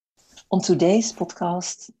On today's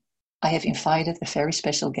podcast, I have invited a very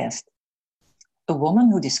special guest, a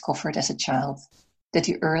woman who discovered as a child that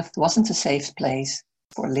the earth wasn't a safe place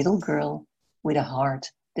for a little girl with a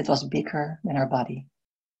heart that was bigger than her body.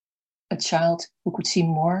 A child who could see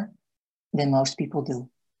more than most people do,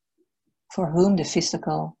 for whom the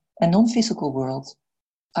physical and non-physical world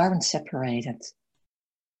aren't separated.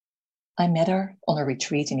 I met her on a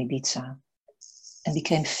retreat in Ibiza and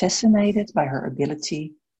became fascinated by her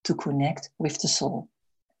ability to connect with the soul,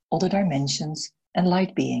 other dimensions, and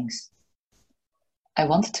light beings. I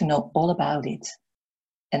wanted to know all about it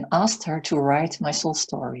and asked her to write my soul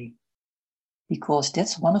story, because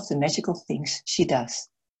that's one of the magical things she does.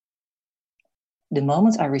 The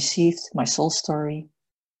moment I received my soul story,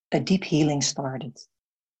 a deep healing started.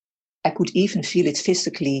 I could even feel it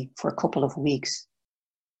physically for a couple of weeks.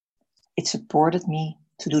 It supported me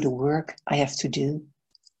to do the work I have to do,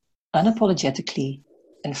 unapologetically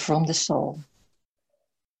and from the soul.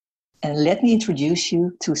 And let me introduce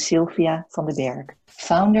you to Sylvia van den Berg,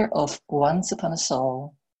 founder of Once Upon a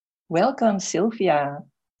Soul. Welcome, Sylvia.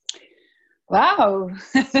 Wow.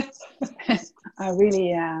 I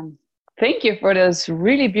really thank you for those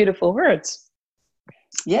really beautiful words.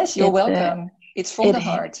 Yes, you're welcome. It's from the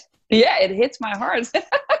heart. Yeah, it hits my heart.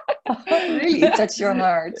 Really, it touched your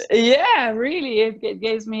heart. Yeah, really. It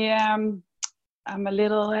gives me, I'm a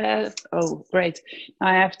little, oh, great.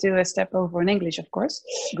 I have to step over in English, of course.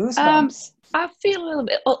 Goosebumps. I feel a little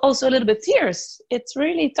bit, also a little bit tears. It's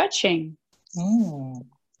really touching. And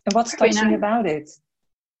what's touching about it?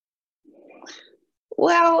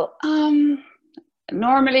 Well,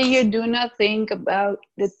 normally you do not think about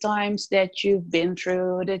the times that you've been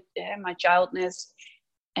through, my childness.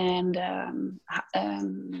 And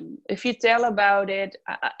if you tell about it,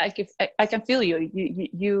 I can feel you.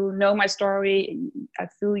 You know my story. I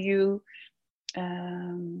feel you,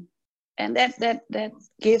 and that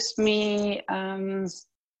gives me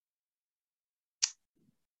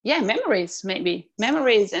memories,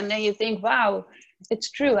 memories. And then you think, wow, it's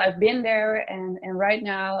true. I've been there, and right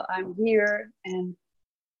now I'm here. And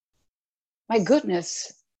my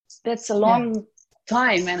goodness, that's a long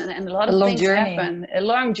time, and a lot of things happen. A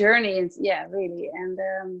long journey, and really. And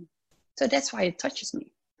so that's why it touches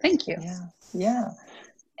me. Thank you. Yeah.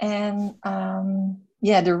 And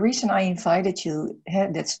the reason I invited you,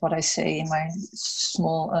 that's what I say in my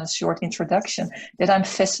small short introduction, that I'm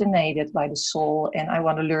fascinated by the soul and I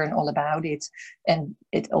want to learn all about it. And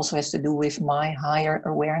it also has to do with my higher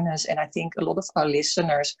awareness. And I think a lot of our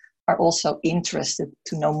listeners are also interested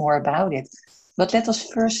to know more about it. But let us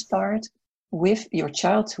first start with your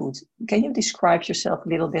childhood. Can you describe yourself a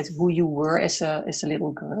little bit, who you were as a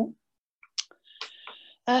little girl?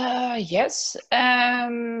 Yes.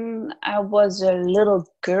 I was a little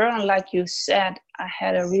girl, and like you said, I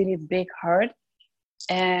had a really big heart.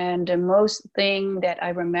 And the most thing that I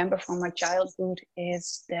remember from my childhood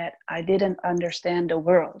is that I didn't understand the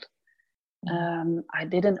world. I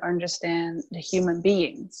didn't understand the human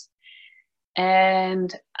beings.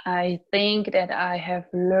 And I think that I have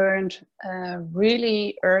learned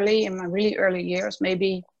really early, in my really early years,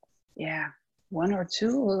 maybe, 1 or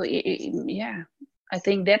 2, I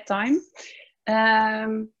think that time,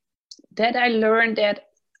 that I learned that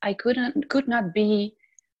I could not be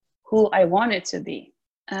who I wanted to be.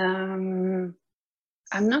 I'm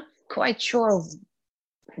not quite sure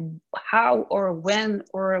how or when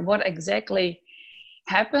or what exactly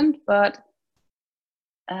happened, but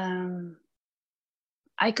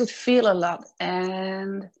I could feel a lot,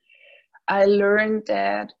 and I learned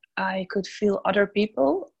that I could feel other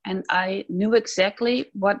people, and I knew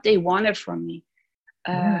exactly what they wanted from me.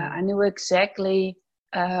 I knew exactly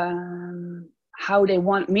how they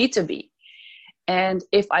want me to be. And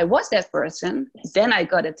if I was that person, then I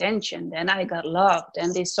got attention, then I got loved,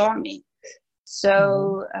 and they saw me.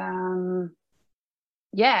 So, I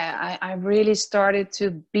really started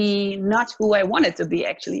to be not who I wanted to be,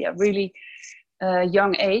 actually, a really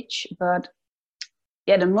young age. But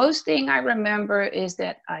the most thing I remember is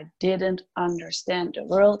that I didn't understand the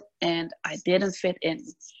world and I didn't fit in.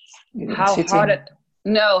 How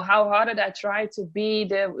hard did I try to be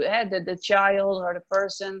the child or the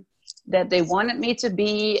person that they wanted me to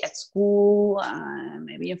be at school,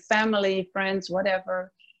 maybe in family, friends,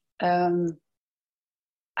 whatever.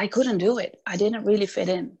 I couldn't do it. I didn't really fit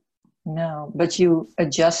in. No, but you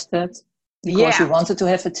adjusted because you wanted to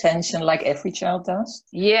have attention like every child does?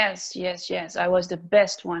 Yes. I was the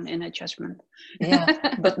best one in adjustment.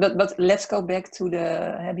 But let's go back to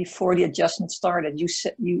before the adjustment started. You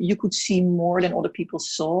said you could see more than other people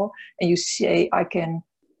saw, and you say, I can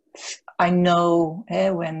I know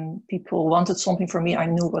when people wanted something from me, I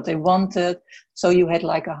knew what they wanted. So you had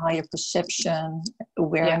like a higher perception,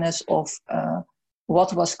 awareness of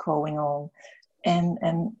what was going on.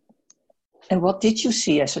 And what did you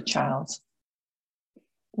see as a child?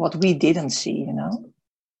 What we didn't see, you know?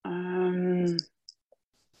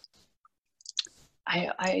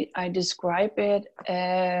 I describe it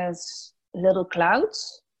as little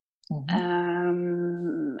clouds,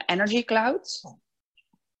 energy clouds.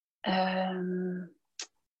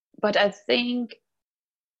 But I think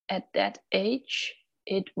at that age,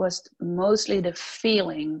 it was mostly the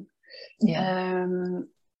feeling. Yeah.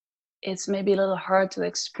 It's maybe a little hard to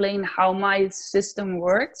explain how my system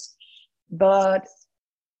works, but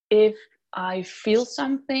if I feel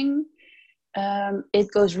something,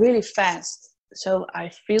 it goes really fast. So I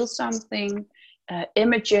feel something,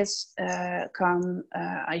 images come,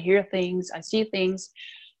 I hear things, I see things,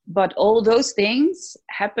 but all those things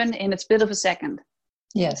happen in a split of a second.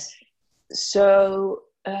 Yes. So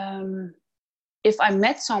if I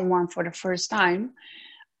met someone for the first time,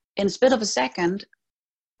 in a split of a second,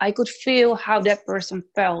 I could feel how that person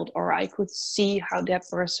felt, or I could see how that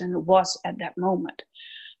person was at that moment.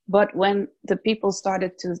 But when the people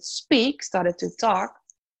started to speak, started to talk,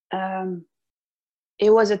 it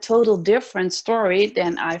was a total different story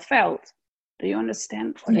than I felt. Do you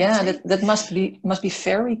understand what I'm saying? that must be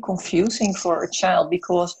very confusing for a child,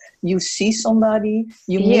 because you see somebody,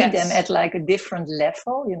 you meet them at like a different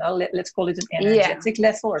level, you know, let's call it an energetic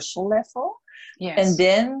level or soul level. Yes. And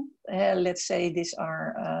then let's say these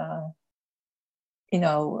are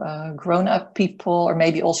grown-up people, or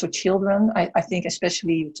maybe also children. I think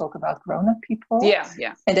especially you talk about grown-up people.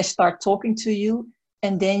 Yeah. And they start talking to you,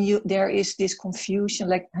 and then there is this confusion,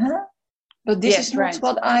 like, huh? But this is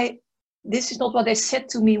not what they said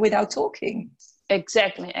to me without talking.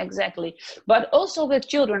 Exactly. But also with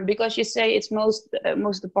children, because you say it's most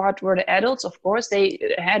the part were the adults, of course, they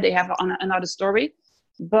have another story.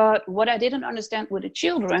 But what I didn't understand with the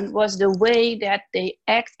children was the way that they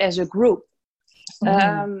act as a group.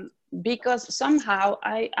 Because somehow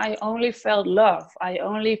I only felt love. I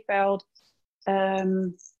only felt,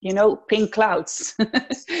 pink clouds.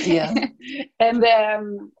 Yeah. And,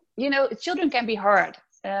 children can be hard.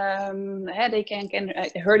 They can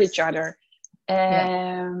hurt each other.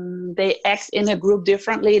 They act in a group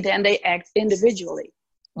differently than they act individually.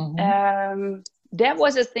 That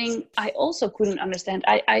was a thing I also couldn't understand.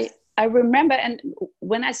 I remember, and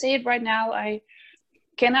when I say it right now, I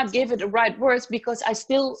cannot give it the right words, because I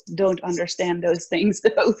still don't understand those things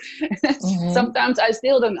though. Sometimes I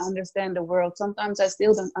still don't understand the world. Sometimes I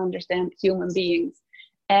still don't understand human beings.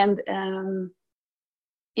 And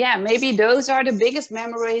maybe those are the biggest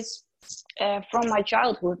memories from my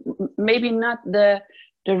childhood. Maybe not the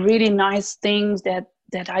really nice things that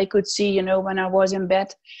I could see, when I was in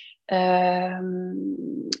bed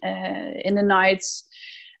in the nights.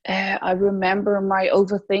 I remember my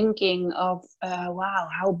overthinking of, wow,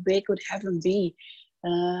 how big would heaven be?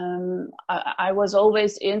 I was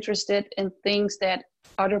always interested in things that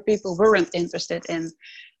other people weren't interested in.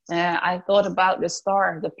 I thought about the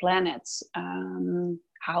stars, the planets,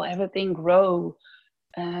 how everything grow.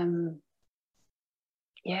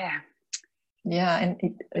 Yeah, and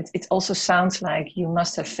it also sounds like you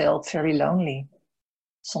must have felt very lonely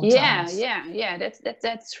sometimes. Yeah.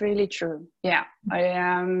 That's really true. Yeah,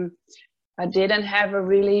 I didn't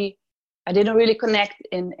really connect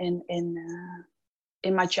in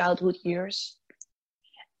my childhood years.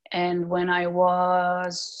 And when I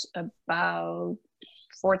was about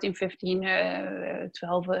 14, 15,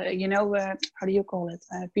 12, how do you call it?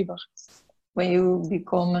 Puber. When you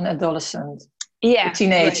become an adolescent. Yeah, a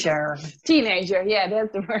teenager. Right. Teenager, yeah,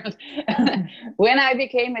 that's the word. When I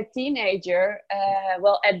became a teenager,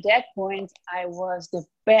 at that point, I was the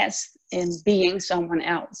best in being someone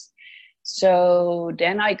else. So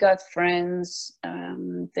then I got friends.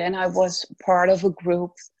 Then I was part of a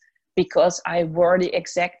group because I wore the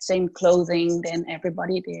exact same clothing than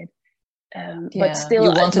everybody did. But still,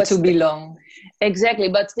 you wanted to belong. Exactly,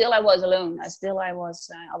 but still, I was alone. I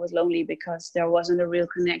was lonely because there wasn't a real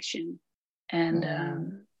connection. And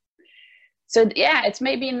so it's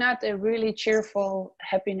maybe not a really cheerful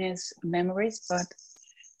happiness memories, but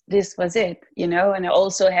this was it, and I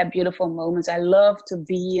also had beautiful moments. I love to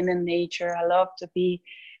be in the nature. I love to be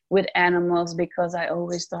with animals, because I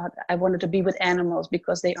always thought I wanted to be with animals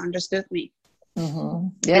because they understood me.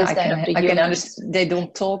 Yeah, I can understand. They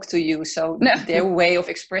don't talk to you, so their way of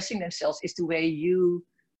expressing themselves is the way you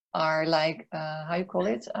are, like how you call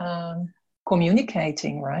it,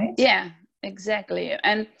 communicating, right? Yeah, exactly.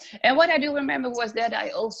 And what I do remember was that I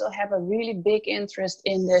also have a really big interest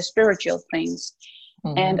in the spiritual things.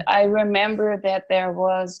 And I remember that there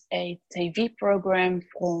was a TV program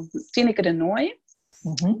from Tineke de Nooi.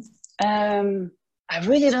 I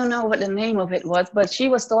really don't know what the name of it was, but she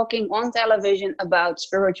was talking on television about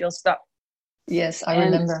spiritual stuff. Yes, I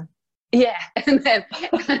remember. Yeah, and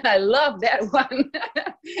I love that one.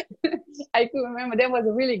 I can remember that was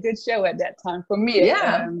a really good show at that time for me.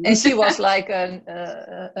 Yeah, and she was like a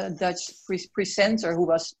Dutch presenter who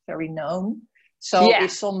was very known. So Yeah.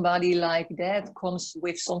 if somebody like that comes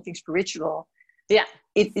with something spiritual, yeah,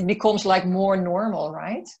 it becomes like more normal,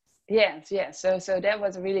 right? Yes. So that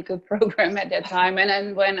was a really good program at that time. And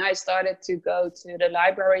then when I started to go to the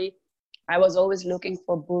library, I was always looking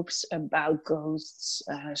for books about ghosts,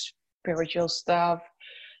 spiritual stuff,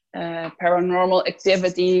 paranormal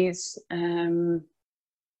activities.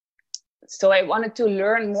 So I wanted to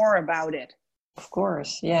learn more about it. Of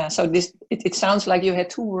course, yeah. So it sounds like you had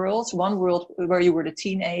two worlds. One world where you were the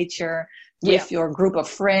teenager with your group of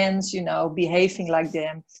friends, you know, behaving like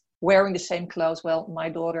them, wearing the same clothes. Well, my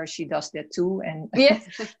daughter, she does that too. And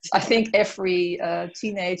I think every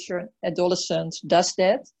teenager, adolescent does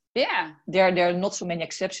that. Yeah. There are not so many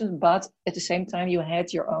exceptions, but at the same time, you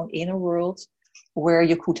had your own inner world where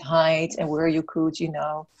you could hide and where you could, you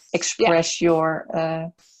know, express your,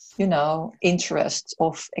 you know, interest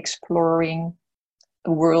of exploring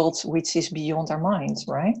a world which is beyond our minds,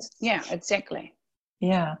 right? Yeah, exactly.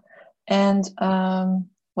 Yeah. And,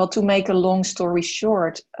 well, to make a long story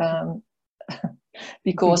short,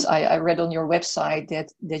 because I read on your website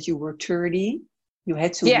that you were 30, you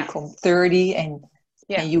had to become 30 and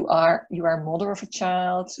you are mother of a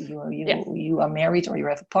child, you are married or you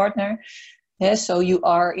have a partner. Yeah, so you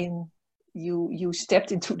are you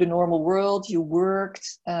stepped into the normal world, you worked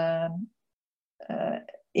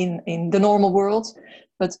in the normal world,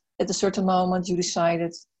 but at a certain moment you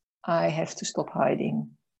decided, I have to stop hiding.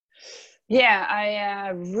 Yeah, I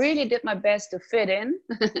really did my best to fit in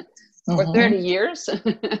for 30 years,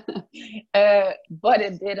 but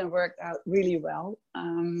it didn't work out really well.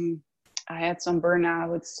 I had some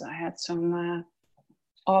burnouts, I had some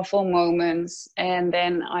awful moments, and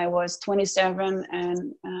then I was 27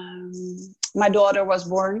 and my daughter was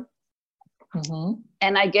born.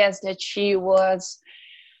 And I guess that she was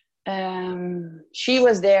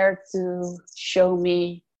there to show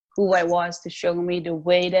me who I was, to show me the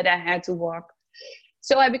way that I had to walk.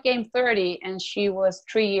 So I became 30 and she was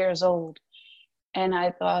 3 years old. And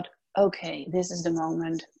I thought, okay, this is the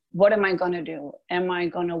moment. What am I going to do? Am I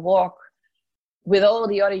going to walk with all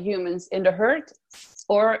the other humans in the herd?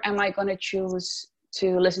 Or am I going to choose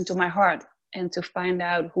to listen to my heart and to find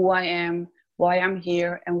out who I am, why I'm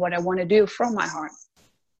here, and what I want to do from my heart?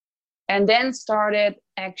 And then started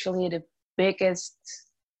actually the biggest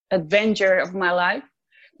adventure of my life.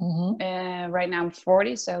 Right now I'm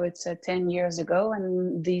 40, so it's 10 years ago.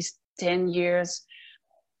 And these 10 years,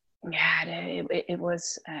 it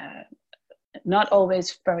was not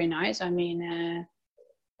always very nice. I mean,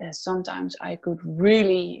 sometimes I could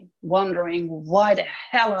really wondering why the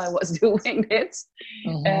hell I was doing this.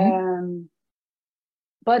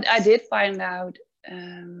 But I did find out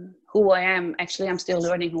who I am. Actually, I'm still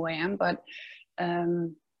learning who I am, but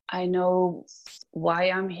I know why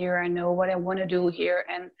I'm here. I know what I want to do here.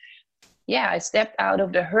 And I stepped out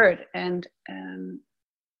of the herd. And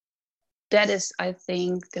that is, I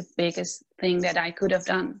think, the biggest thing that I could have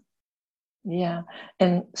done. Yeah.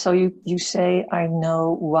 And so you say, I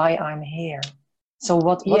know why I'm here. So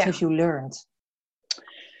what have you learned?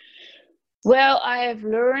 Well, I have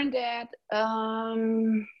learned that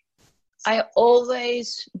I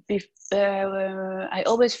always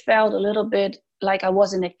felt a little bit like I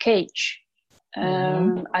was in a cage.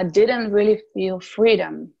 I didn't really feel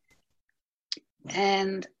freedom.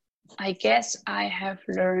 And I guess I have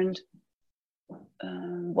learned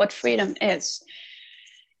what freedom is.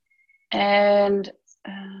 And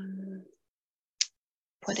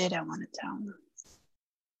what did I want to tell them?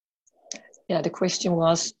 Yeah, the question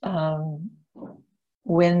was,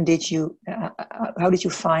 when did you, how did you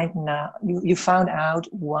find now, you found out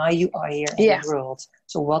why you are here in the world.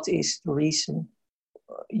 So what is the reason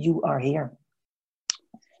you are here?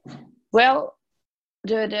 Well,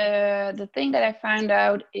 the thing that I found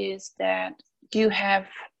out is that you have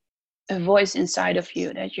a voice inside of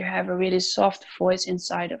you, that you have a really soft voice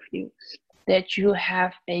inside of you, that you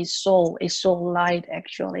have a soul light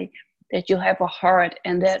actually, that you have a heart,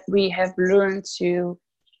 and that we have learned to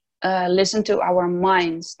listen to our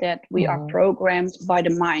minds, that we are programmed by the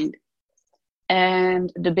mind.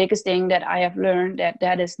 And the biggest thing that I have learned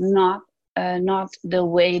that is not not the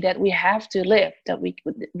way that we have to live, that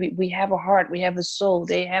we have a heart, we have a soul,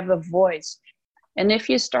 they have a voice. And if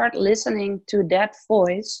you start listening to that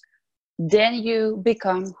voice, then you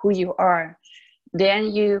become who you are.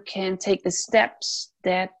 Then you can take the steps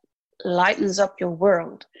that lightens up your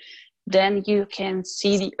world. Then you can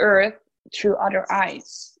see the earth through other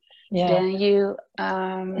eyes. Yeah. Then you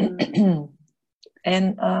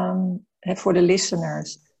and for the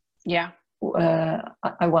listeners, yeah,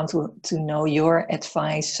 I want to know your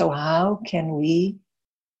advice. So how can we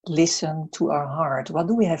listen to our heart? What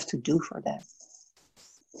do we have to do for that?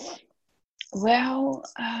 Well,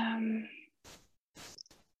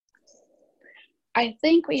 I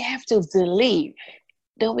think we have to believe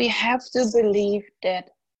that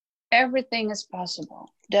everything is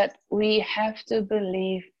possible, that we have to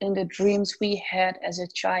believe in the dreams we had as a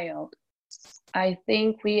child. I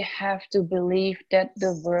think we have to believe that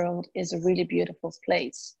the world is a really beautiful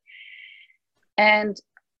place, and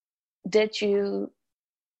that you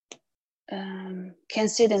can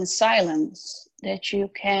sit in silence, that you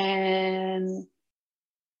can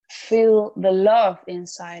feel the love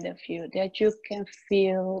inside of you, that you can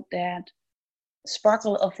feel that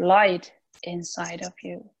sparkle of light inside of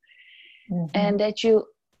you, and that you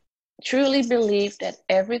truly believe that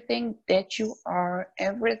everything that you are,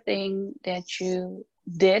 everything that you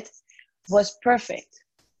did was perfect.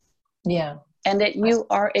 Yeah. And that you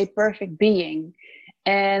are a perfect being,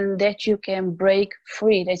 and that you can break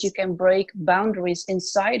free, that you can break boundaries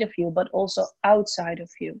inside of you, but also outside of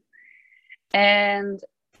you. And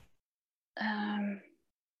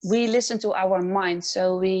we listen to our mind,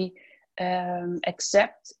 so we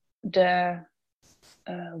accept the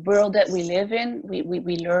world that we live in.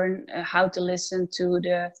 We learn how to listen to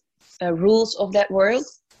the rules of that world,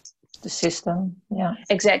 the system. Yeah,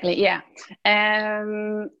 exactly. Yeah.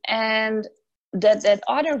 And that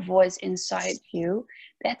other voice inside you,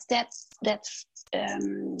 that's that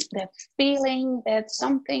feeling that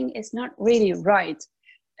something is not really right.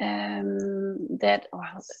 That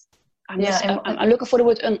I'm looking for the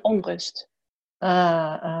word onrust.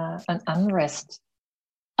 An unrest.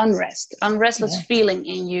 Unrestless feeling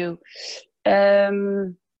in you,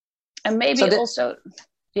 and maybe so also,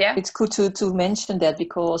 yeah. It's good to mention that,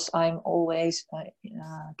 because I'm always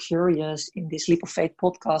curious in this Leap of Faith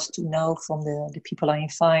podcast to know from the people I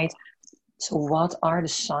invite. So, what are the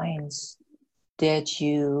signs that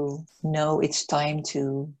you know it's time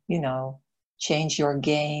to, change your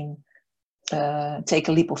game, take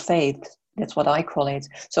a leap of faith? That's what I call it.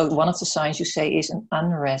 So, one of the signs you say is an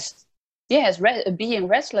unrest. Yes, being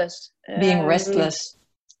restless. Being restless.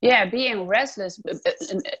 Yeah, being restless.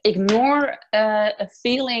 Ignore a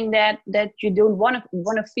feeling that you don't want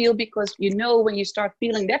to feel, because when you start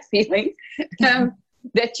feeling that feeling,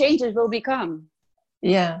 that changes will become.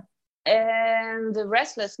 Yeah. And the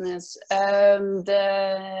restlessness. Was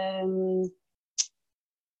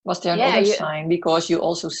there another sign? Because you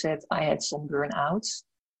also said I had some burnouts.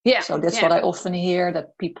 Yeah. So that's what I often hear,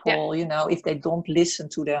 that people, if they don't listen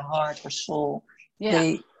to their heart or soul,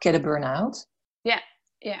 they get a burnout. Yeah.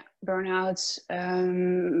 Yeah. Burnouts,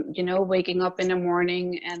 waking up in the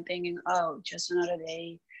morning and thinking, oh, just another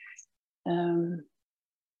day.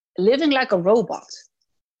 Living like a robot.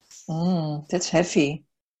 That's heavy.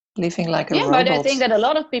 Living like a robot. Yeah, but I think that a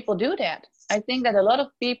lot of people do that. I think that a lot of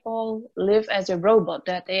people live as a robot,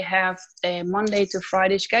 that they have a Monday to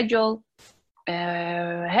Friday schedule.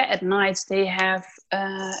 At nights they have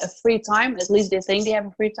a free time. At least they think they have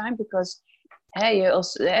a free time, because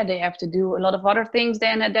they have to do a lot of other things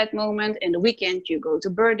then at that moment. In the weekend you go to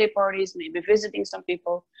birthday parties, maybe visiting some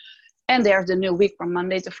people, and there's the new week from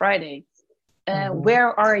Monday to Friday.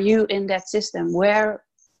 Where are you in that system? Where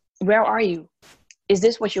are you? Is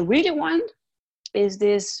this what you really want? Is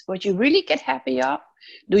this what you really get happy of?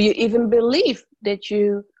 Do you even believe that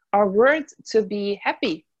you are worth to be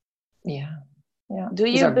happy? Yeah. Do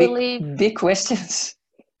you believe? Big questions.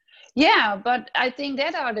 Yeah, but I think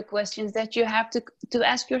that are the questions that you have to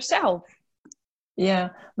ask yourself. Yeah,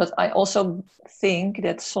 but I also think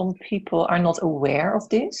that some people are not aware of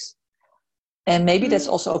this. And maybe that's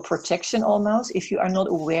also a protection almost. If you are not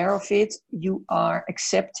aware of it, you are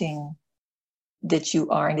accepting that you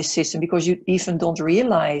are in the system, because you even don't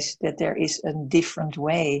realize that there is a different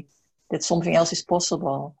way, that something else is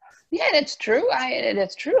possible. Yeah, that's true.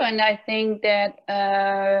 That's true. And I think that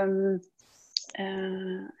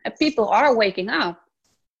people are waking up.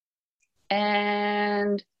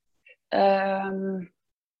 And,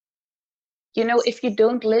 if you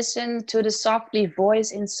don't listen to the softly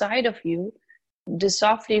voice inside of you, the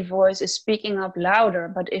softly voice is speaking up louder.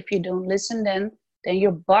 But if you don't listen, then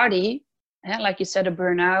your body like you said, a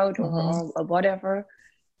burnout or whatever,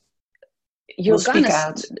 you're We'll speak gonna,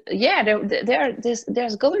 out. yeah,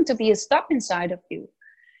 there's going to be a stop inside of you.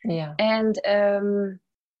 Yeah. And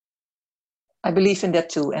I believe in that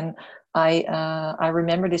too. And I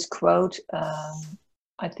remember this quote,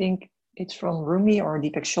 I think it's from Rumi or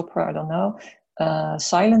Deepak Chopra, I don't know.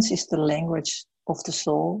 Silence is the language of the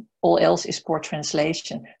soul. All else is poor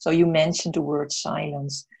translation. So you mentioned the word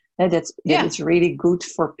silence. That it's really good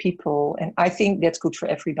for people. And I think that's good for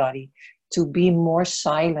everybody, to be more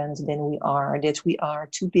silent than we are, that we are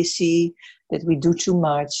too busy, that we do too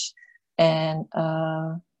much, and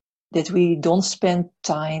that we don't spend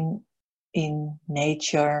time in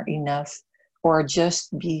nature enough, or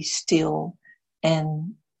just be still.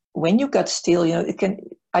 And when you got still, it can,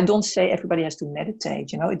 I don't say everybody has to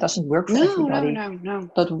meditate, it doesn't work for everybody. No.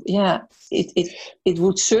 But yeah, it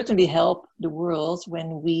would certainly help the world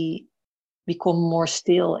when we become more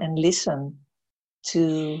still and listen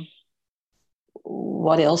to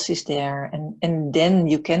what else is there, and then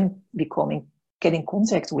you can get in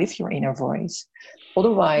contact with your inner voice.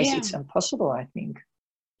 Otherwise, it's impossible, I think.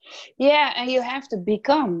 Yeah, and you have to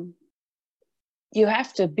become. You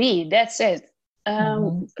have to be. That's it.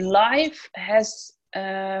 Life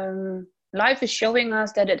is showing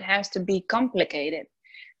us that it has to be complicated,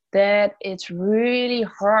 that it's really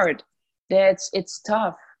hard, that it's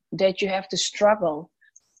tough, that you have to struggle,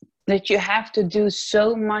 that you have to do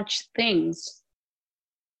so much things.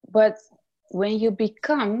 But when you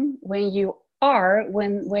become, when you are,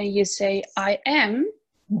 when you say I am,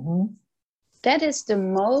 that is the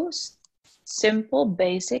most simple,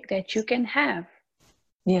 basic that you can have.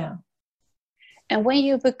 Yeah. And when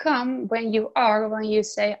you become, when you are, when you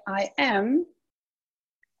say I am,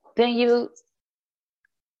 then you,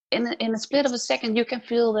 in a split of a second, you can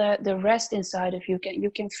feel the rest inside of you.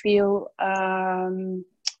 You can feel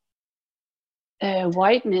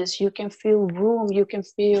wideness. You can feel room. You can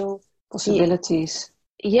feel possibilities.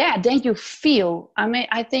 Then you feel. I mean,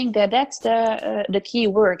 I think that's the key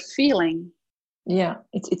word, feeling. Yeah,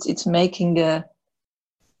 it's making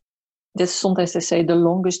that's sometimes they say the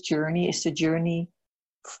longest journey is the journey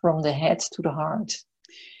from the head to the heart.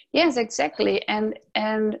 Yes, exactly. And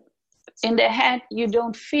in the head you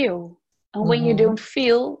don't feel, and when you don't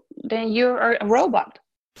feel, then you're a robot.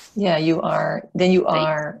 Yeah, you are. Then you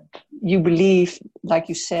believe, like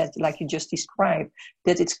you said, like you just described,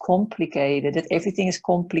 that it's complicated, that everything is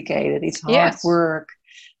complicated, it's hard work,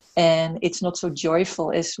 and it's not so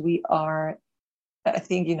joyful as we are. I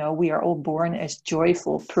think, we are all born as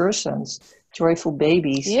joyful persons, joyful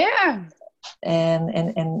babies. Yeah. And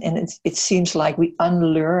it seems like we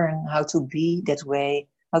unlearn how to be that way,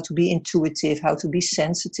 how to be intuitive, how to be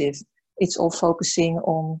sensitive. It's all focusing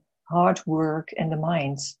on hard work and the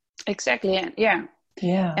mind. Exactly. Yeah.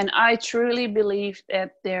 And I truly believe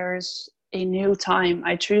that there's a new time.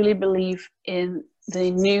 I truly believe in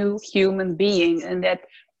the new human being, and that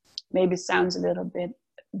maybe sounds a little bit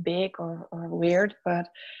big or weird, but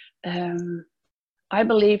I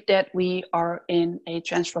believe that we are in a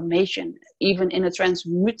transformation, even in a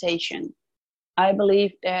transmutation. I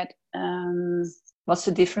believe that what's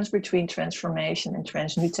the difference between transformation and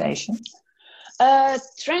transmutation?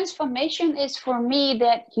 Transformation is for me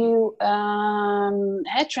that you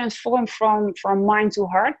transform from mind to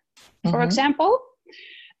heart, for example.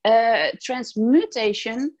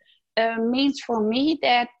 Transmutation means for me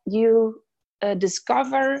that you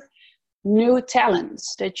discover new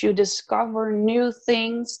talents, that you discover new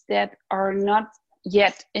things that are not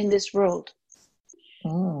yet in this world.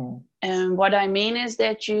 And what I mean is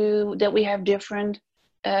that we have different,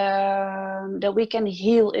 that we can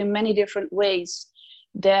heal in many different ways,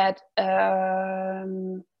 that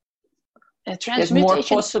there's more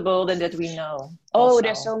possible than that we know. Also. Oh,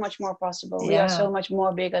 there's so much more possible. We are so much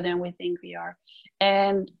more bigger than we think we are.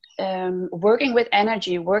 And working with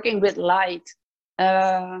energy, working with light,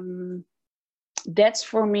 that's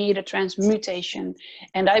for me the transmutation.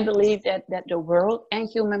 And I believe that the world and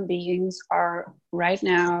human beings are right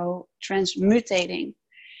now transmutating,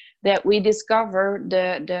 that we discover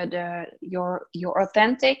your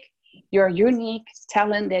authentic, your unique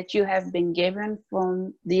talent that you have been given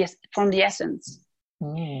from the essence.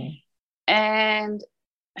 And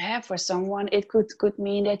for someone it could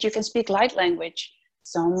mean that you can speak light language.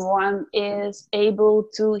 Someone is able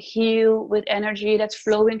to heal with energy that's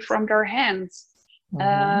flowing from their hands.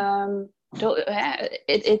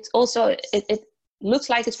 It also looks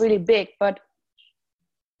like it's really big, but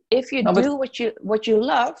if you do what you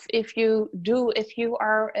love, if you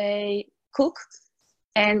are a cook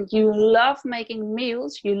and you love making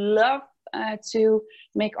meals, you love to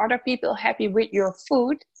make other people happy with your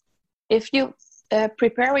food, if you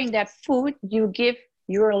preparing that food, you give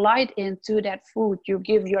your light into that food, you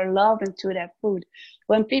give your love into that food.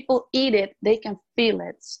 When people eat it, they can feel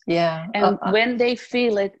it. Yeah. And when they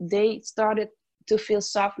feel it, they started to feel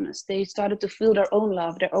softness. They started to feel their own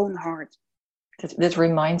love, their own heart. That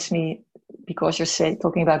reminds me, because you're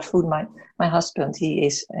talking about food, my husband, he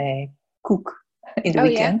is a cook in the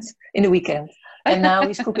weekend. Yeah? In the weekend. And now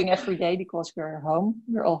he's cooking every day because we're home.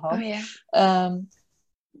 We're all home. Oh, yeah.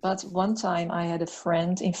 But one time I had a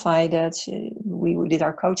friend invited. We did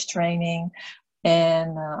our coach training,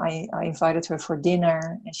 and I invited her for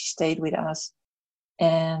dinner, and she stayed with us.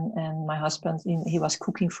 And my husband, he was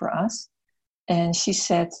cooking for us. And she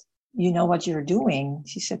said, "You know what you're doing?"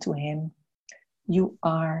 She said to him, "You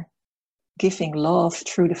are giving love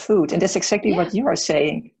through the food." And that's exactly what you are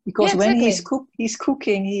saying. Because when he's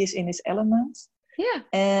cooking, he is in his element. Yeah.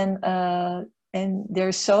 And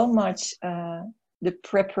there's so much... the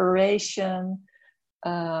preparation,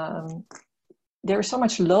 there's so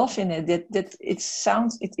much love in it that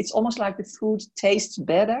it's almost like the food tastes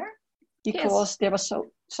better because there was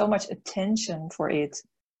so much attention for it.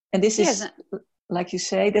 And this is, like you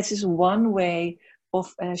say, this is one way of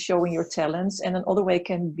showing your talents, and another way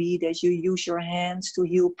can be that you use your hands to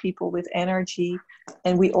heal people with energy,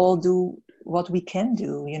 and we all do what we can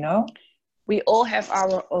do, you know? We all have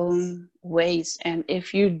our own ways, and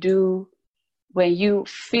if you do, when you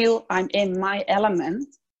feel I'm in my element,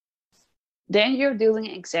 then you're doing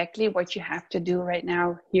exactly what you have to do right now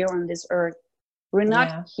here on this earth. We're not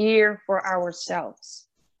here for ourselves.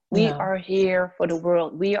 We are here for the world.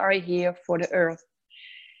 We are here for the earth.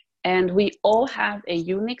 And we all have a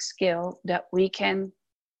unique skill that we can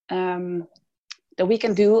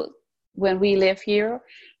do when we live here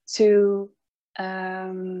to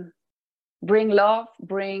bring love,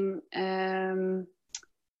 bring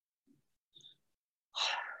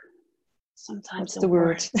sometimes the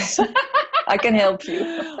word. I can help you.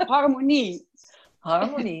 Harmony.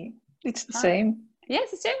 It's the same.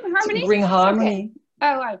 Yes, the same. Harmony. To bring harmony. Okay.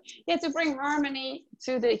 Oh, right. Yeah, to bring harmony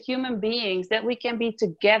to the human beings, that we can be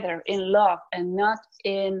together in love and not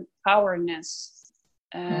in powerness.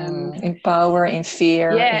 In power, in fear.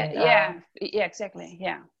 Yeah, exactly.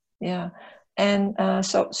 Yeah. Yeah. And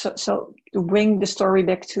so to bring the story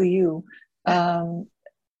back to you,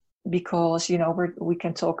 because we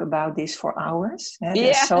can talk about this for hours.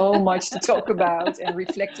 There's so much to talk about and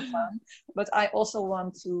reflect upon. But I also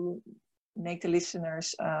want to make the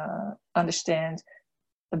listeners understand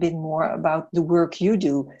a bit more about the work you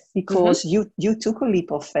do, because you took a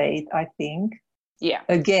leap of faith, I think. Yeah.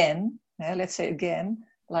 Again, let's say again,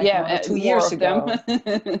 like 1 or 2 years ago.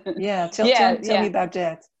 Tell me about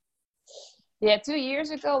that. Yeah, 2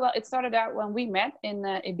 years ago. Well, it started out when we met in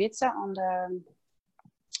Ibiza on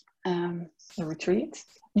the retreat.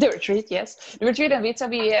 The retreat, yes. The retreat in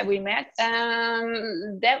Ibiza, we met.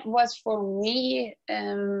 That was for me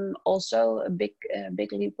also a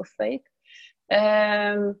big leap of faith.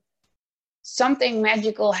 Something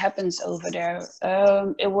magical happens over there.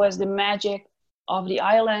 It was the magic of the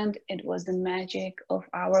island. It was the magic of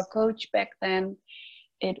our coach back then.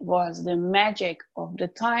 It was the magic of the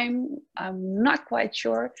time. I'm not quite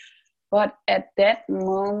sure. But at that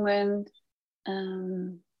moment,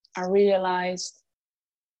 I realized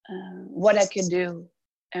what I could do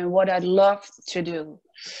and what I'd love to do.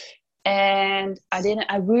 And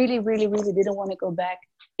I really, really, really didn't want to go back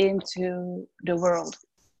into the world,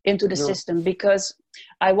 into the system, because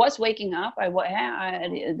I was waking up.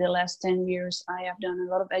 The last 10 years, I have done a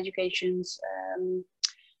lot of educations,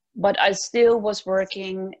 but I still was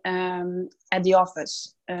working at the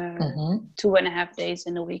office 2.5 days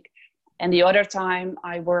in a week. And the other time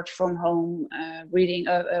I worked from home,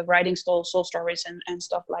 writing soul stories and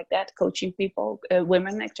stuff like that, coaching people,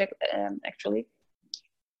 women actually.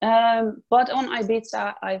 But on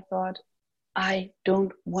Ibiza, I thought, I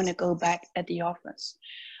don't want to go back at the office.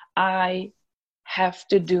 I have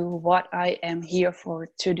to do what I am here for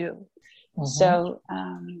to do. So,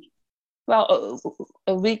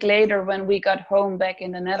 a week later, when we got home back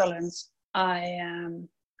in the Netherlands,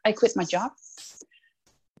 I quit my job.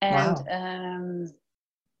 And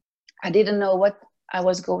I didn't know what I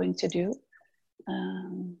was going to do,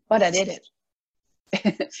 but I did it.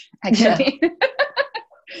 Actually.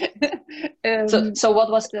 So what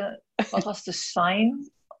was the sign?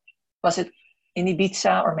 Was it in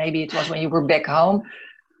Ibiza, or maybe it was when you were back home?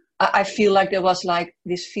 I feel like there was like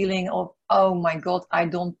this feeling of, oh my God, I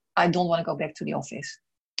don't want to go back to the office.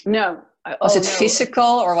 No. Was it physical,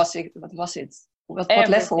 or what was it? What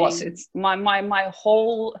level was it? My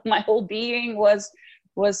whole being was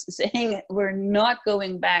was saying, we're not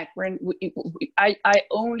going back. I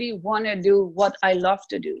only want to do what I love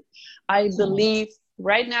to do. I believe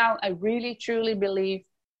right now, I really truly believe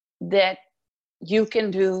that you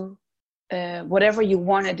can do whatever you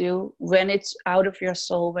want to do when it's out of your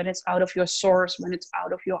soul, when it's out of your source, when it's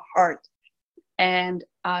out of your heart. And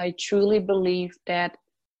I truly believe that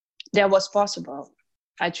that was possible.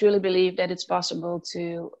 I truly believe that it's possible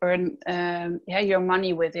to earn your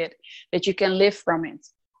money with it, that you can live from it.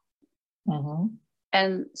 Mm-hmm.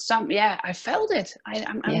 And I felt it.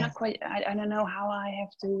 I'm not quite, I don't know how I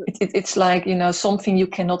have to. It's like, something you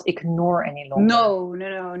cannot ignore any longer.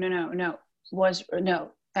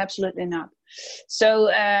 No, absolutely not. So,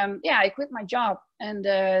 I quit my job, and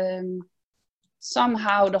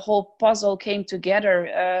somehow the whole puzzle came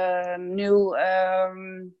together. New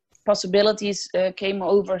possibilities came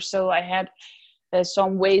over. So I had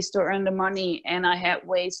some ways to earn the money, and I had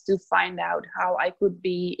ways to find out how I could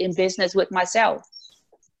be in business with myself.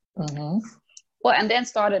 Mm-hmm. Well, and then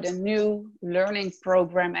started a new learning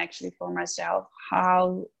program actually for myself.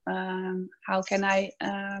 How can I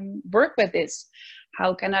work with this?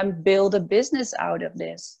 How can I build a business out of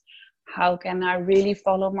this? How can I really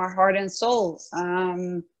follow my heart and soul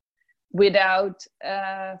without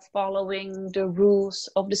following the rules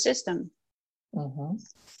of the system? Mm-hmm.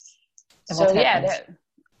 So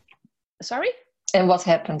sorry. And what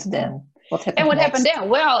happened then? What happened then?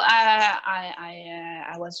 Well,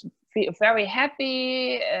 I was very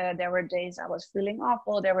happy. There were days I was feeling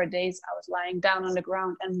awful. There were days I was lying down on the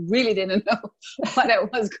ground and really didn't know what I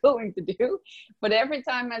was going to do. But every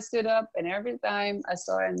time I stood up and every time I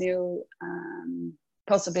saw a new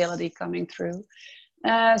possibility coming through.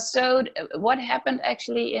 So what happened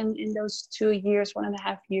actually in those 2 years,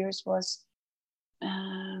 1.5 years was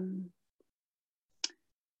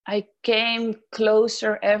I came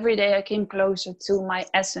closer every day. I came closer to my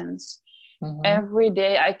essence. Mm-hmm. Every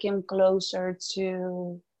day I came closer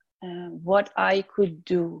to what I could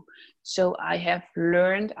do. So I have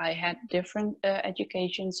learned, I had different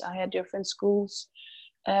educations, I had different schools.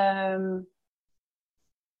 But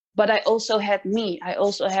I also had me. I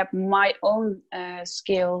also have my own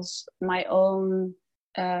skills, my own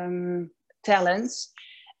talents.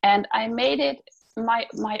 And I made it my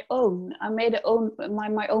own. I made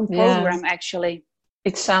my own program actually.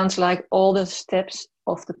 It sounds like all the steps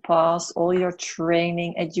of the past, all your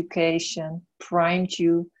training, education primed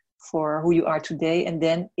you for who you are today, and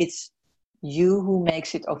then it's you who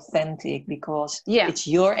makes it authentic because it's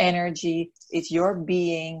your energy, it's your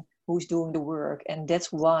being who's doing the work. And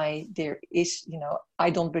that's why there is, I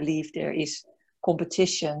don't believe there is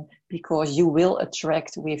competition, because you will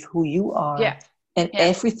attract with who you are. And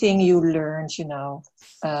everything you learned,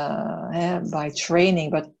 by training,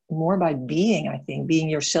 but more by being, I think, being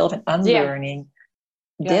yourself and unlearning.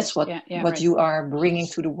 That's what you are bringing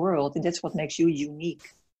to the world. And that's what makes you unique.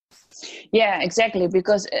 Yeah, exactly.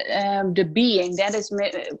 Because the being, that is,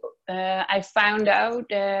 I found out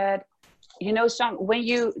that, when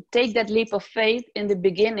you take that leap of faith in the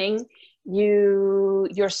beginning,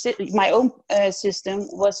 my own system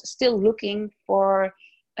was still looking for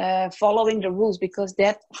following the rules, because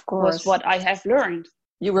that was what I have learned.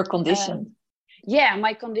 You were conditioned.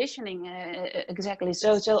 My conditioning, exactly.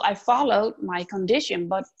 So I followed my condition,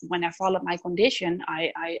 but when I followed my condition,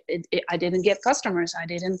 I didn't get customers.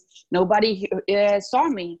 Nobody saw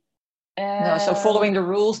me. No, so following the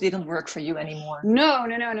rules didn't work for you anymore. No.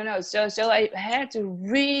 So I had to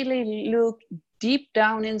really look deep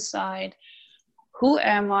down inside. Who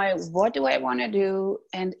am I? What do I want to do?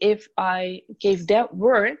 And if I gave that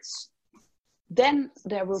words, then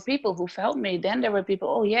there were people who felt me. Then there were people,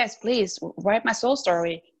 oh yes, please write my soul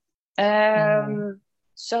story.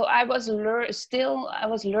 So I was learning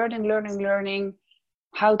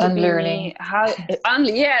how to unlearning. Be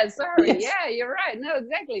me. Yeah, you're right. No,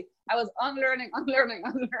 exactly. I was unlearning.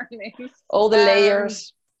 All the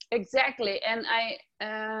layers. Exactly. And I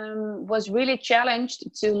was really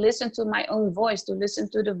challenged to listen to my own voice, to listen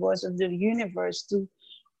to the voice of the universe, to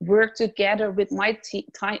work together with my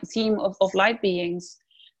team of light beings.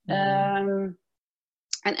 And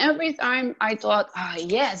every time I thought,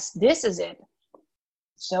 yes, this is it.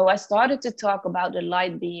 So I started to talk about the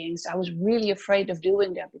light beings. I was really afraid of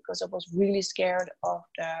doing that because I was really scared of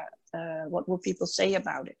what would people say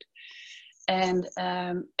about it. And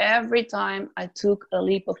every time I took a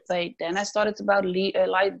leap of faith, then I started about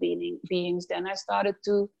light beings. Then I started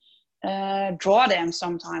to draw them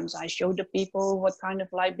sometimes. I showed the people what kind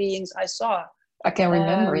of light beings I saw. I can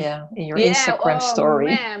remember, Um, yeah, in your yeah, Instagram oh story.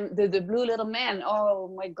 man, the blue little man. Oh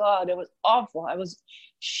my God, it was awful. I was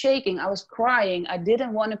shaking. I was crying. I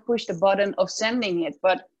didn't want to push the button of sending it,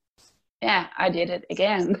 but yeah, I did it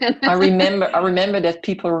again. I remember that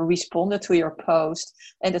people responded to your post,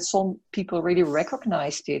 and that some people really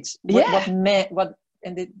recognized it. What Yeah, meant what,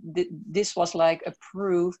 and this was like a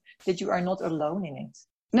proof that you are not alone in it.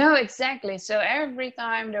 no, exactly. So every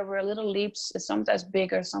time there were little leaps, sometimes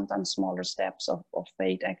bigger, sometimes smaller steps of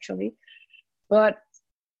faith, actually. But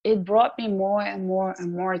it brought me more and more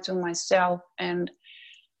and more to myself. And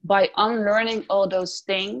by unlearning all those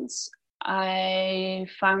things, I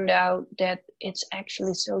found out that it's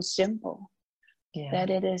actually so simple, Yeah. that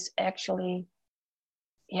it is actually,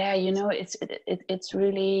 yeah, it's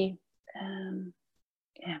really, um,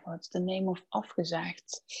 yeah, what's the name of afgezegd?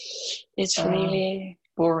 It's really,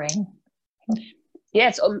 Boring.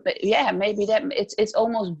 yeah, yeah, maybe that it's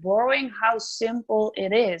almost boring how simple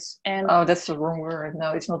it is. And Oh, that's the wrong word.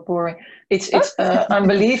 No, it's not boring. It's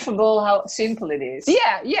unbelievable how simple it is.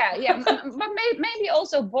 yeah, but maybe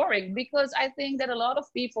also boring, because I think that a lot of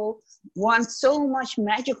people want so much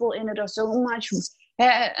magical in it, or so much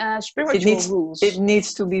It spiritual needs it rules.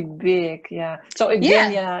 needs to be big. Yeah. So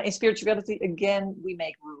again, Yeah, yeah, in spirituality, again, we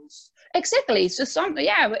make rules. exactly. So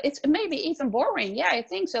but it's maybe even boring. Yeah, I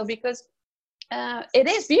think so, because it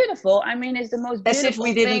is beautiful. I mean, it's the most As if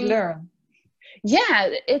we beautiful didn't thing. learn. Yeah,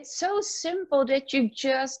 it's so simple that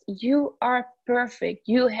you are perfect.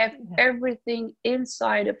 You have Yeah. everything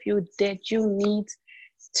inside of you that you need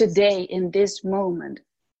today in this moment.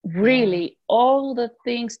 Yeah. Really, all the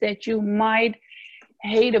things that you might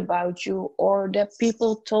hate about you, or that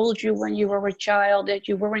people told you when you were a child that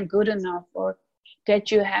you weren't good enough, or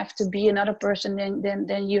that you have to be another person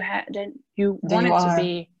than you Then you wanted to are.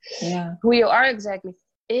 be, Yeah. who you are exactly.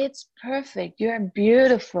 It's perfect. You're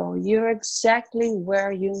beautiful. You're exactly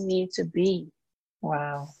where you need to be.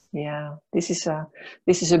 Wow. Yeah. This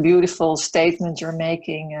is a beautiful statement you're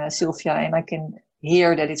making, Sylvia, and I can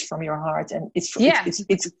hear that it's from your heart, and Yeah,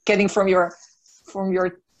 it's getting from your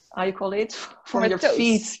how you call it, from from my your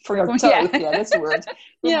feet, toes. from your Yeah, toes. Yeah, that's the word.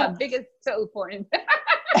 from my Yeah. biggest toe point.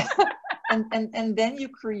 And then you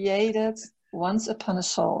created Once Upon a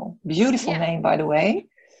Soul. Beautiful Yeah, name, by the way,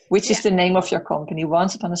 which is yeah, the name of your company,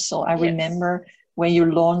 Once Upon a Soul. I yes, remember when you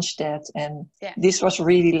launched that, and yeah, this was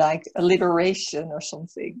really like a liberation or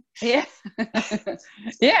something. yeah,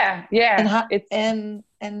 yeah. And how It's and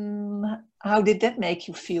how did that make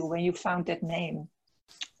you feel when you found that name?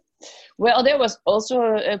 Well, there was also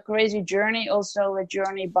a crazy journey, also a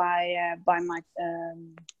journey by my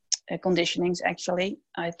conditionings. Actually,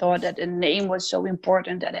 I thought that a name was so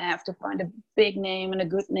important that I have to find a big name and a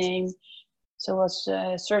good name. So I was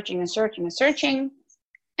searching and searching and searching.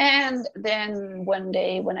 And then one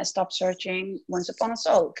day when I stopped searching, Once Upon a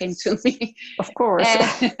Soul came to me. Of course,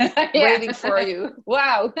 And yeah, waiting for you.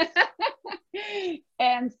 wow.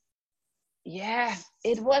 And yeah,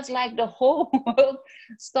 it was like the whole world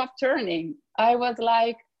stopped turning. I was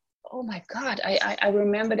like, oh my God. I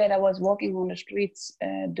remember that I was walking on the streets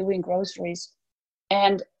doing groceries,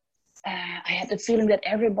 and I had the feeling that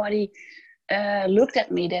everybody looked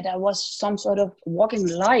at me, that I was some sort of walking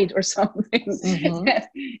light or something. Mm-hmm.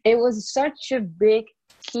 It was such a big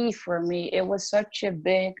key for me. It was such a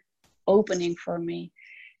big opening for me.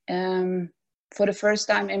 Um, for the first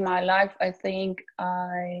time in my life, I think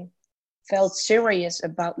I felt serious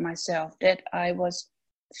about myself, that I was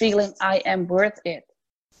feeling I am worth it.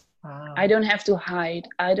 I Wow. don't have to hide.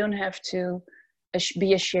 I don't have to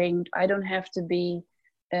be ashamed. I don't have to be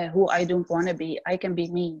who I don't want to be. I can be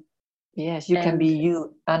me. Yes, you can be And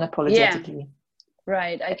you yeah, unapologetically.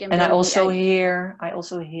 right. I can And I be me.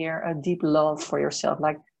 also hear a deep love for yourself,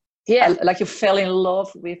 Yeah, like you fell in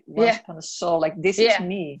love with Once yeah, Upon a Soul. Like this is yeah,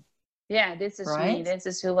 me, yeah. This is me. right? This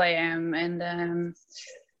is who I am. And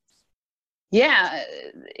yeah,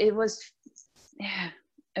 it was, yeah,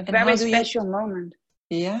 a And very how do you? special moment.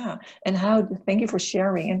 Yeah. And how? Thank you for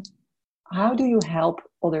sharing. And how do you help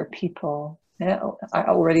other people? Yeah, I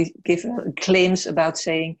already give claims about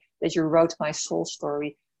saying that you wrote my soul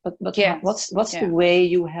story, but Yeah, what's the yeah. way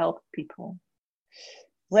you help people?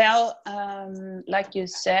 Well, like you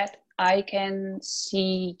said, I can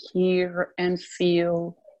see, hear, and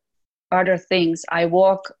feel other things. I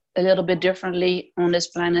walk a little bit differently on this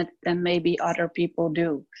planet than maybe other people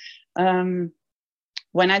do. Um,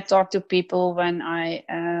 when I talk to people, when I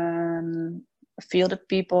feel the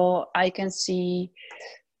people, I can see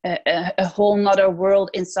a whole nother world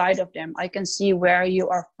inside of them. I can see where you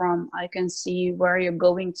are from. I can see where you're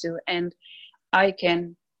going to, and I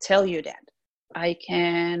can tell you that. I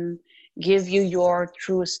can give you your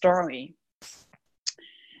true story.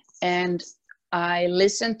 and I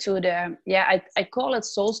listen to I call it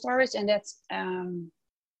soul stories, and that's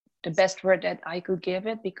the best word that I could give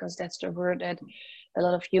it, because that's the word that a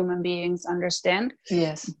lot of human beings understand.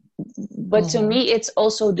 Yes. But to me, it's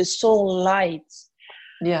also the soul light.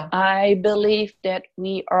 Yeah. I believe that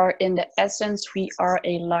we are, in the essence, we are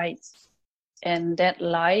a light. And that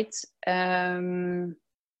light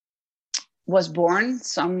was born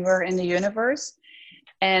somewhere in the universe.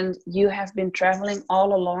 And you have been traveling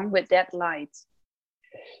all along with that light.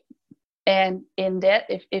 And in that,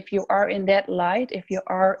 if you are in that light, if you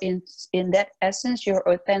are in that essence, your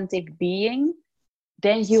authentic being,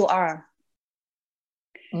 then you are.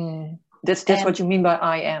 That's what you mean by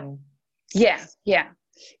I am. Yeah.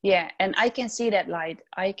 And I can see that light.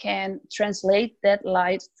 I can translate that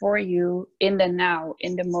light for you in the now,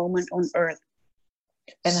 in the moment on earth.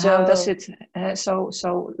 And how does it, so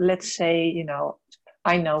let's say,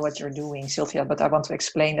 I know what you're doing, Sylvia, but I want to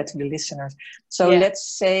explain that to the listeners. So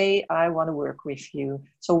let's say I want to work with you.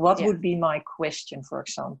 So what would be my question, for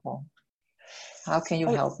example? How can you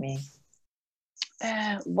help me?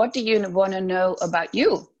 What do you want to know about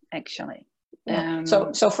you, actually?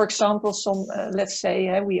 So for example, let's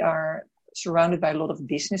say we are surrounded by a lot of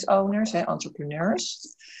business owners,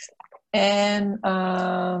 entrepreneurs, and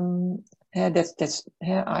I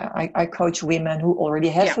coach women who already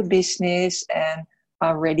have a business and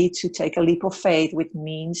are ready to take a leap of faith, which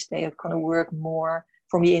means they are going to work more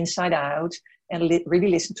from the inside out and really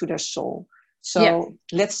listen to their soul. So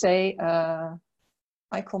let's say I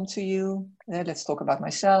come to you, let's talk about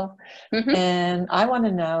myself, and I want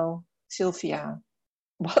to know, Sylvia,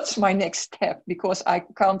 what's my next step, because I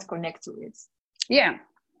can't connect to it.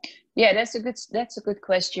 That's a good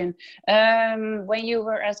question. When you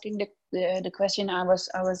were asking the question, I was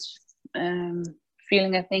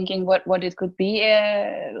feeling and thinking what it could be,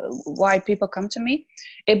 why people come to me.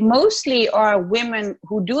 It mostly are women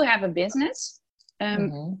who do have a business,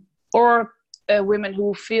 or women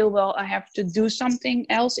who feel, well, I have to do something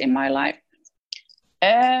else in my life.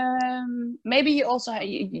 Maybe you also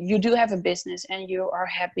you do have a business and you are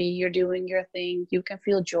happy, you're doing your thing, you can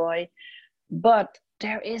feel joy, but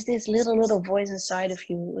there is this little voice inside of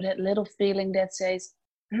you, that little feeling that says,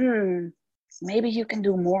 maybe you can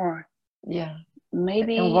do more. Yeah.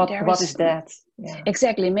 Maybe and what is that? Yeah.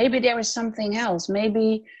 Exactly. Maybe there is something else.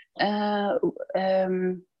 Maybe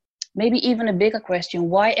maybe even a bigger question: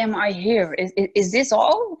 why am I here? Is this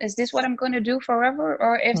all? Is this what I'm going to do forever?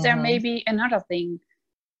 Or if there may be another thing?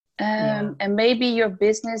 And maybe your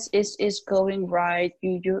business is going right.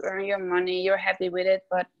 You earn your money. You're happy with it,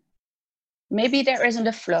 but maybe there isn't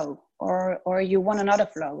a flow, or you want another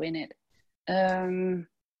flow in it.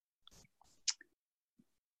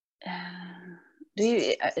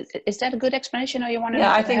 Is that a good explanation, or you want to?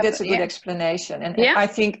 Yeah, I think that's a good explanation, and I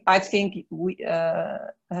think we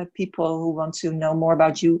people who want to know more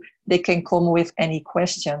about you, they can come with any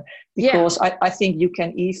question, because I think you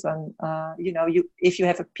can even if you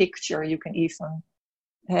have a picture, you can even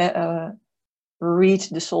read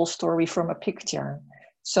the soul story from a picture.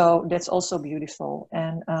 So that's also beautiful,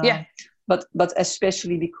 and but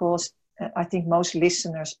especially because I think most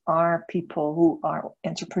listeners are people who are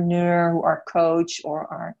entrepreneur, who are coach, or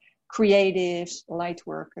are creatives, light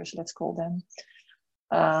workers, let's call them,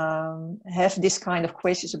 have this kind of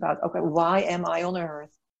questions about, okay, why am I on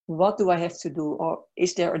earth? What do I have to do? Or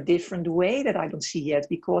is there a different way that I don't see yet?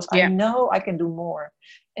 Because I know I can do more.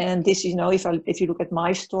 And this, if you look at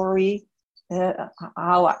my story,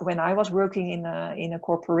 when I was working in a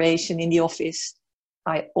corporation, in the office,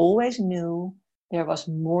 I always knew there was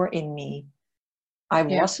more in me. I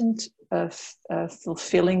wasn't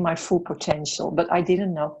fulfilling my full potential, but I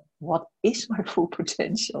didn't know what is my full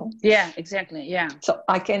potential. Yeah, exactly. Yeah. So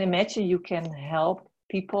I can imagine you can help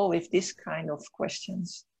people with this kind of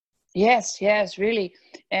questions. Yes, really.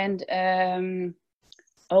 And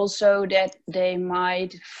also that they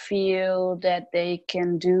might feel that they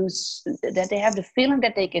can do, that they have the feeling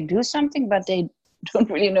that they can do something, but they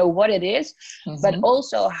don't really know what it is. But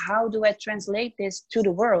also, how do I translate this to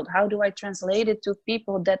the world? How do I translate it to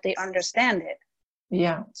people that they understand it?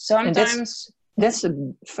 Yeah. Sometimes that's a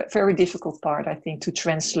very difficult part, I think, to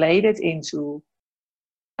translate it into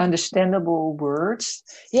understandable words.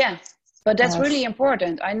 Yeah, but that's really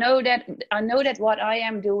important. I know that what I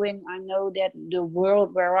am doing, I know that the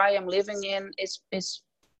world where I am living in is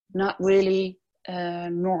not really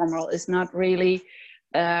normal. It's not really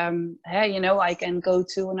I can go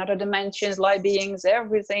to another dimensions, light beings,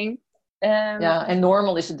 everything. And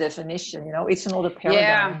normal is a definition, it's another paradigm.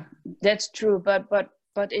 Yeah, that's true. But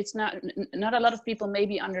but it's not a lot of people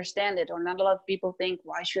maybe understand it, or not a lot of people think,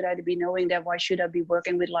 why should I be knowing that? Why should I be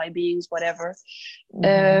working with light beings, whatever?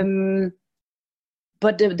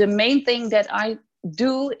 But the main thing that I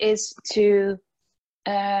do is to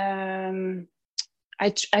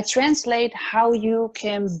I translate how you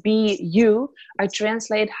can be you. I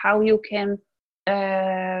translate how you can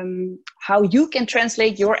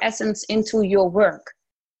translate your essence into your work.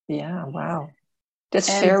 Yeah, wow. That's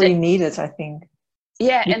very needed, I think.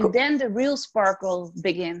 Yeah, and then the real sparkle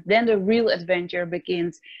begins. Then the real adventure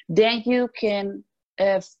begins. Then you can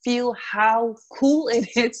feel how cool it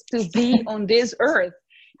is to be on this earth.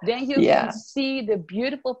 Then you can see the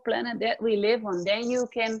beautiful planet that we live on. Then you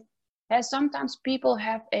can, sometimes people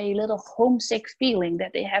have a little homesick feeling,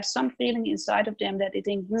 that they have some feeling inside of them that they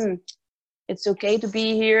think, it's okay to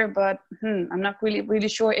be here, but I'm not really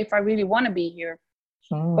sure if I really want to be here.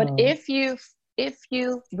 But if you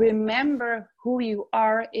remember who you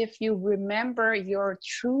are, if you remember your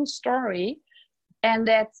true story, and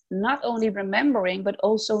that's not only remembering, but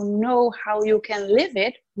also know how you can live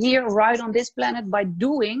it here, right on this planet, by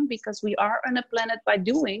doing, because we are on a planet by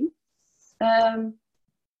doing, then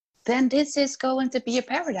this is going to be a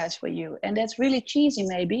paradise for you. And that's really cheesy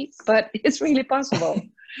maybe, but it's really possible.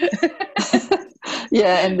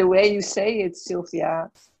 Yeah, and the way you say it,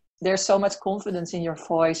 Sylvia, there's so much confidence in your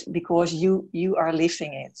voice because you are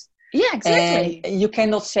living it. Yeah, exactly. And you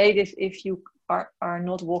cannot say this if you are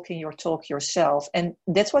not walking your talk yourself. And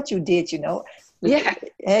that's what you did, you know. Yeah.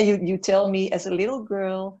 You tell me, as a little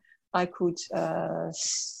girl, I could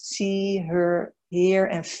see, her, hear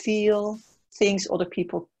and feel things other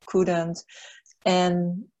people couldn't.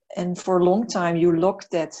 And for a long time you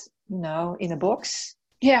locked that, you know, in a box.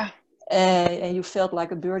 Yeah. And you felt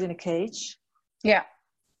like a bird in a cage. Yeah.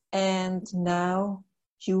 And now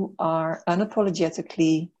you are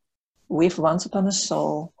unapologetically with Once Upon a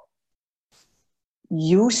Soul,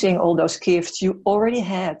 using all those gifts you already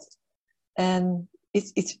had. And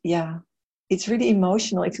it's really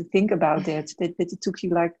emotional if you think about it, that it took you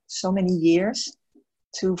like so many years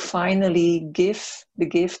to finally give the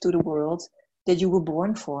gift to the world that you were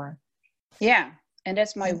born for. Yeah, and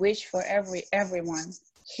that's my wish for everyone.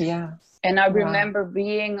 Yeah. And I remember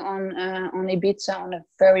being on Ibiza, on a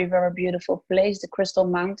very, very beautiful place, the Crystal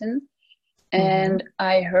Mountain. And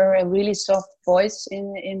I heard a really soft voice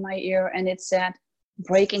in my ear, and it said,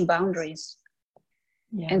 breaking boundaries.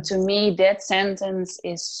 Yeah. And to me, that sentence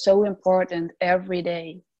is so important every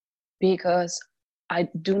day, because I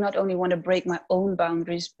do not only want to break my own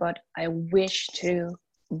boundaries, but I wish to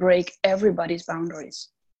break everybody's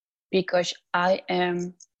boundaries, because I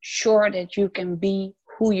am sure that you can be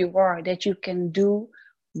who you are, that you can do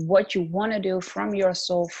what you want to do from your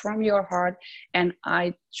soul, from your heart. And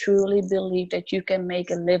I truly believe that you can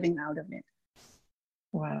make a living out of it.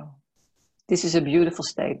 Wow. This is a beautiful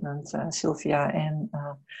statement, Sylvia. And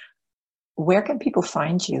where can people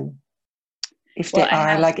find you if they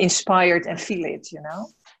are like inspired and feel it, you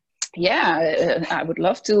know? Yeah, I would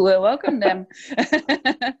love to welcome them.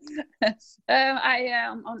 I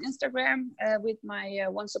am on Instagram with my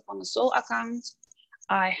Once Upon a Soul account.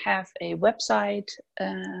 I have a website,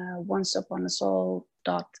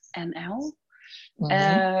 onceuponasoul.nl.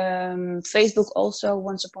 Facebook also,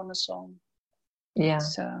 Once Upon a Soul. Yeah.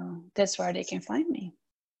 So that's where they can find me.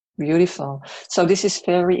 Beautiful. So this is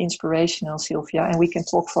very inspirational, Sylvia, and we can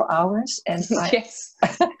talk for hours. And yes.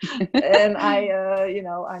 And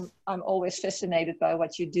I'm always fascinated by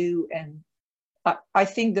what you do. And I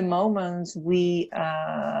think the moment we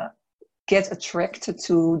get attracted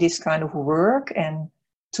to this kind of work and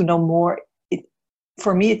to know more,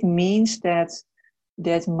 for me it means that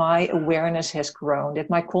my awareness has grown, that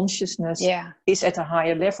my consciousness is at a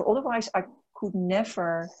higher level. Otherwise I could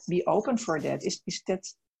never be open for that. Is that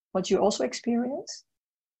what you also experience?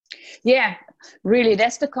 Yeah, really,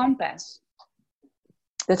 that's the compass.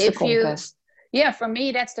 That's the compass. For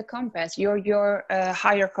me, that's the compass. Your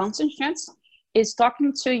higher consciousness is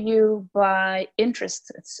talking to you by interests.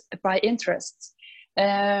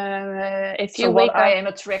 If you wake up, I am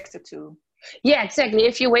attracted to. Yeah, exactly.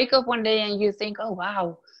 If you wake up one day and you think, oh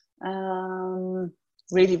wow,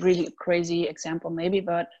 really, really crazy example maybe,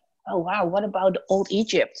 but oh wow, what about old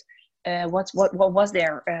Egypt? What was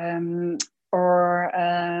there? And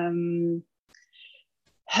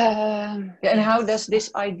how does this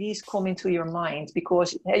ideas come into your mind?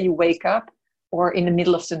 Because you wake up, or in the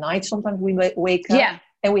middle of the night, sometimes we wake up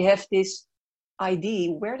and we have this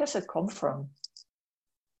idea. Where does it come from?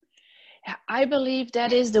 I believe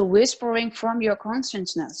that is the whispering from your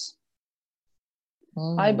consciousness.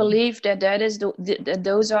 I believe that is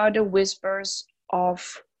those are the whispers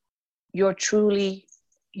of your truly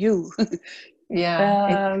you.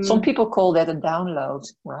 Yeah. Some people call that a download,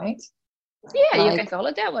 right? Yeah, you Like can call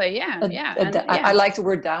it that way. Yeah, yeah, I like the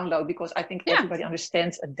word download because I think everybody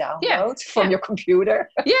understands a yeah, download from your computer.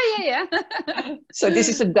 Yeah. So this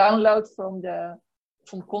is a download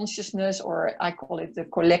from consciousness, or I call it the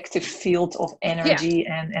collective field of energy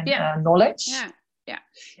and knowledge. Yeah.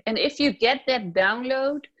 And if you get that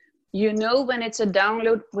download, you know when it's a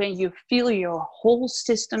download, when you feel your whole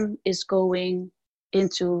system is going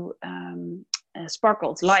into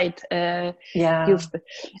sparkles, light. And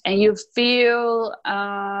you feel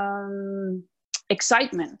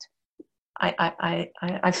excitement.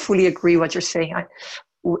 I fully agree what you're saying.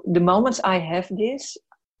 The moments I have this,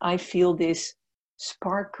 I feel this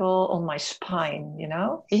sparkle on my spine, you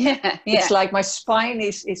know? Yeah. It's like my spine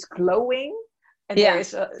is glowing, and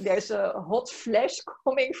there's a hot flash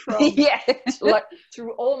coming from like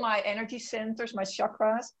through all my energy centers, my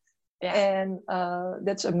chakras. Yeah. And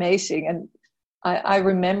that's amazing. And I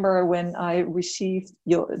remember when I received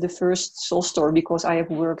the first soul story, because I have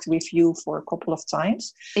worked with you for a couple of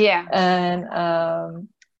times. Yeah. And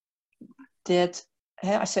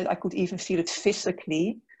I said I could even feel it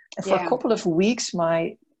physically. And for a couple of weeks,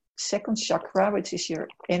 my second chakra, which is your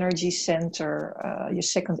energy center, your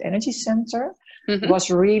second energy center, was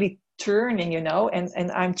really turning, you know.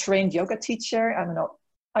 And I'm trained yoga teacher. I don't know.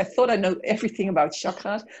 I thought I know everything about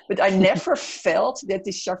chakras, but I never felt that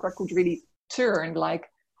this chakra could really turn. Like,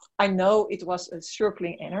 I know it was a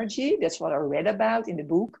circling energy. That's what I read about in the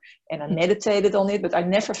book, and I meditated on it, but I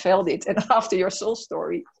never felt it. And after your soul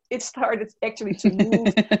story, it started actually to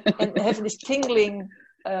move and have this tingling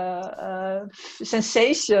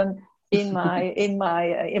sensation in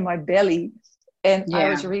my belly. And I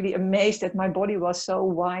was really amazed that my body was so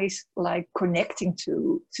wise, like connecting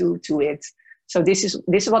to it. So this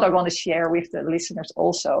is what I want to share with the listeners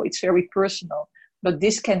also. It's very personal, but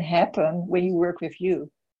this can happen when you work with you.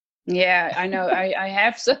 Yeah, I know. I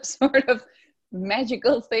have some sort of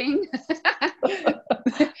magical thing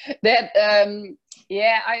that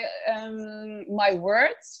my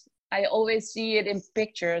words, I always see it in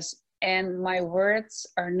pictures, and my words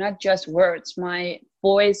are not just words. My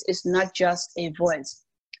voice is not just a voice.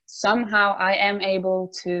 Somehow I am able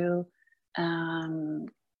to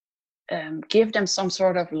give them some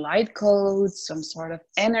sort of light code, some sort of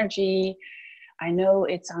energy. I know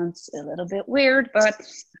it sounds a little bit weird, but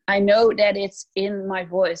I know that it's in my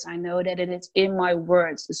voice. I know that it is in my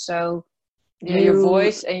words. So your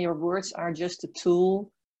voice and your words are just a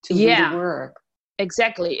tool to do the work.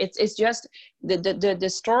 Exactly. It's just the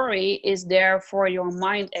story is there for your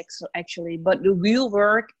mind actually, but the real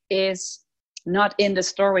work is not in the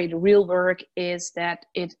story. The real work is that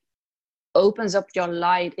it opens up your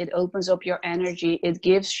light, it opens up your energy, it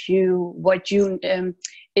gives you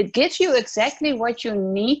it gives you exactly what you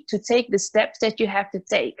need to take the steps that you have to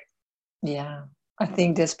take. Yeah, I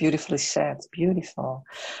think that's beautifully said. Beautiful.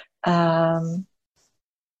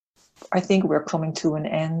 I think we're coming to an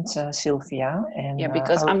end, Sylvia. And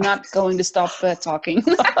because I'm not going to stop talking.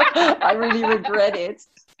 I really regret it,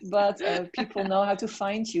 but people know how to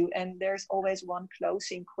find you, and there's always one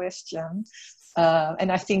closing question.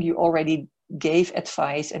 And I think you already gave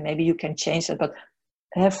advice, and maybe you can change that. But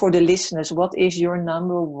for the listeners, what is your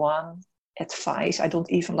number one advice? I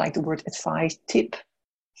don't even like the word advice, tip.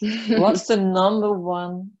 What's the number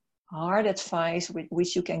one hard advice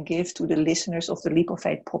which you can give to the listeners of the Leap of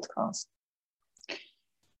Faith podcast?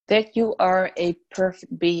 That you are a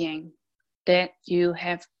perfect being, that you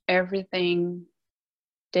have everything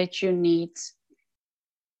that you need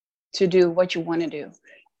to do what you want to do,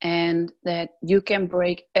 and that you can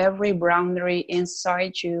break every boundary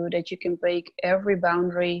inside you, that you can break every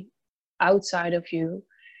boundary outside of you,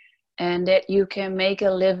 and that you can make a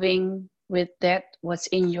living with that what's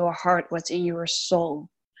in your heart, what's in your soul.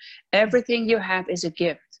 Everything you have is a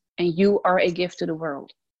gift, and you are a gift to the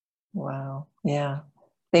world. Wow. Yeah.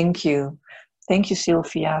 Thank you. Thank you,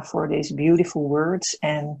 Sylvia, for these beautiful words.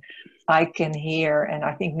 And I can hear, and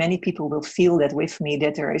I think many people will feel that with me,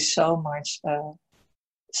 that there is so much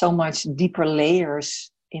deeper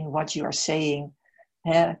layers in what you are saying.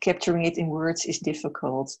 Capturing it in words is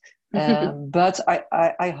difficult. But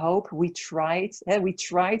I hope we tried. We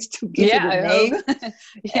tried to give it a name.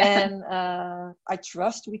 And I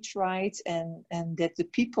trust we tried, and that the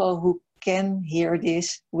people who can hear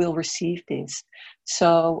this will receive this.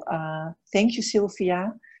 So thank you,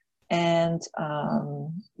 Sylvia. And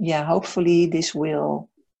hopefully this will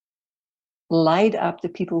light up the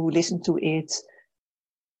people who listen to it,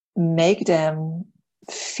 make them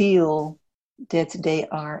feel that they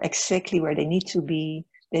are exactly where they need to be,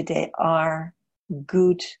 that they are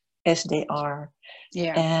good as they are,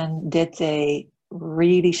 Yeah. and that they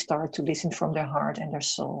really start to listen from their heart and their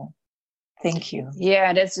soul. Thank you.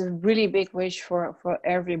 Yeah, that's a really big wish for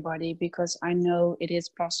everybody, because I know it is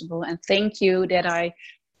possible. And thank you that I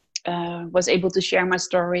was able to share my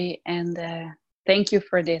story, and thank you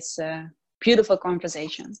for this beautiful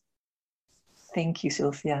conversation. Thank you,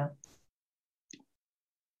 Sylvia.